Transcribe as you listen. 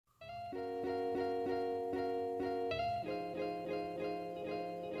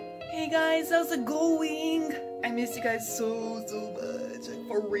Hey guys, how's it going? I miss you guys so much, like,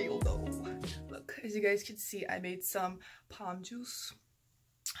 for real though. Look, as you guys can see, I made some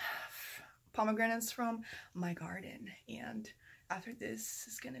pomegranates from my garden, and after this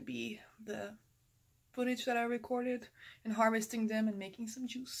is gonna be the footage that I recorded and harvesting them and making some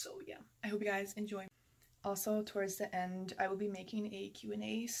juice. So yeah, I hope you guys enjoy. Also, towards the end, I will be making a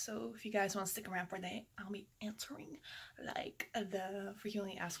Q&A, so if you guys want to stick around for that, I'll be answering, like, the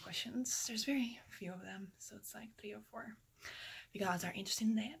frequently asked questions. There's very few of them, so it's like 3 or 4. If you guys are interested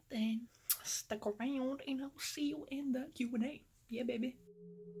in that, then stick around and I'll see you in the Q&A. Yeah, baby.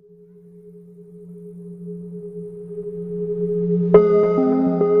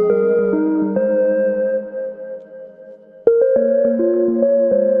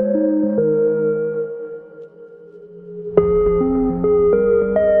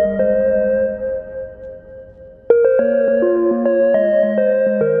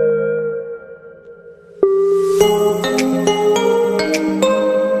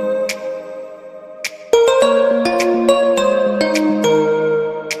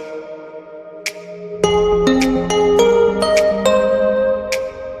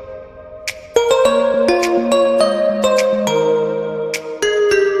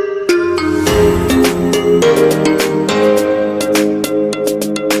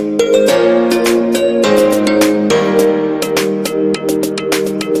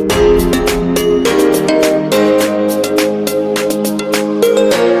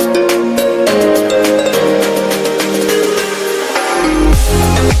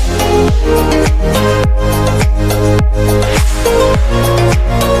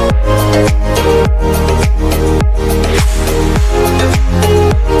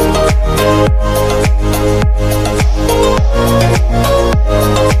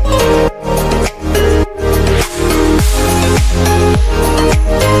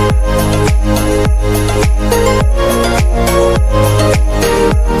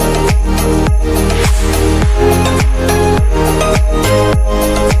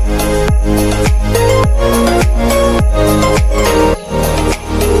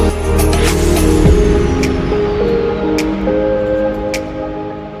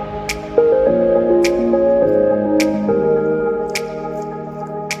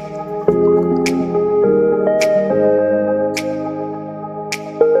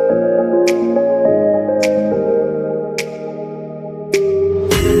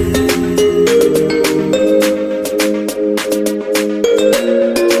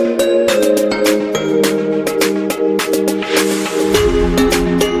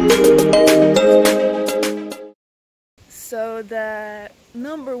 So the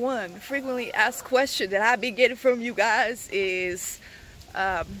number one frequently asked question that I be getting from you guys is,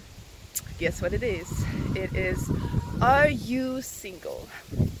 guess what it is? It is, are you single?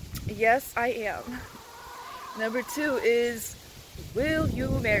 Yes, I am. Number 2 is, will you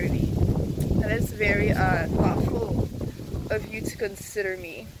marry me? That is very thoughtful of you to consider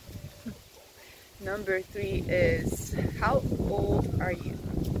me. Number 3 is, how old are you?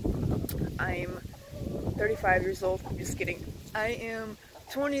 I'm 35 years old. I'm just kidding. I am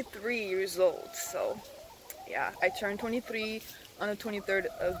 23 years old. So yeah, I turned 23 on the 23rd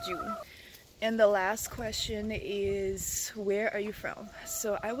of June. And the last question is, where are you from?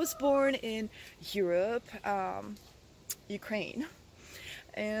 So I was born in Europe, Ukraine,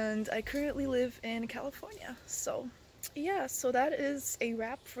 and I currently live in California. So yeah, so that is a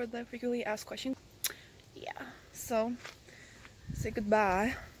wrap for the frequently asked question. Yeah, so say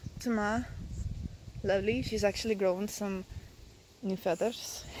goodbye to my lovely. She's actually grown some new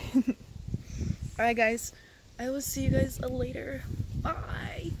feathers. Alright guys, I will see you guys later.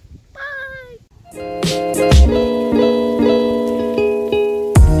 Bye!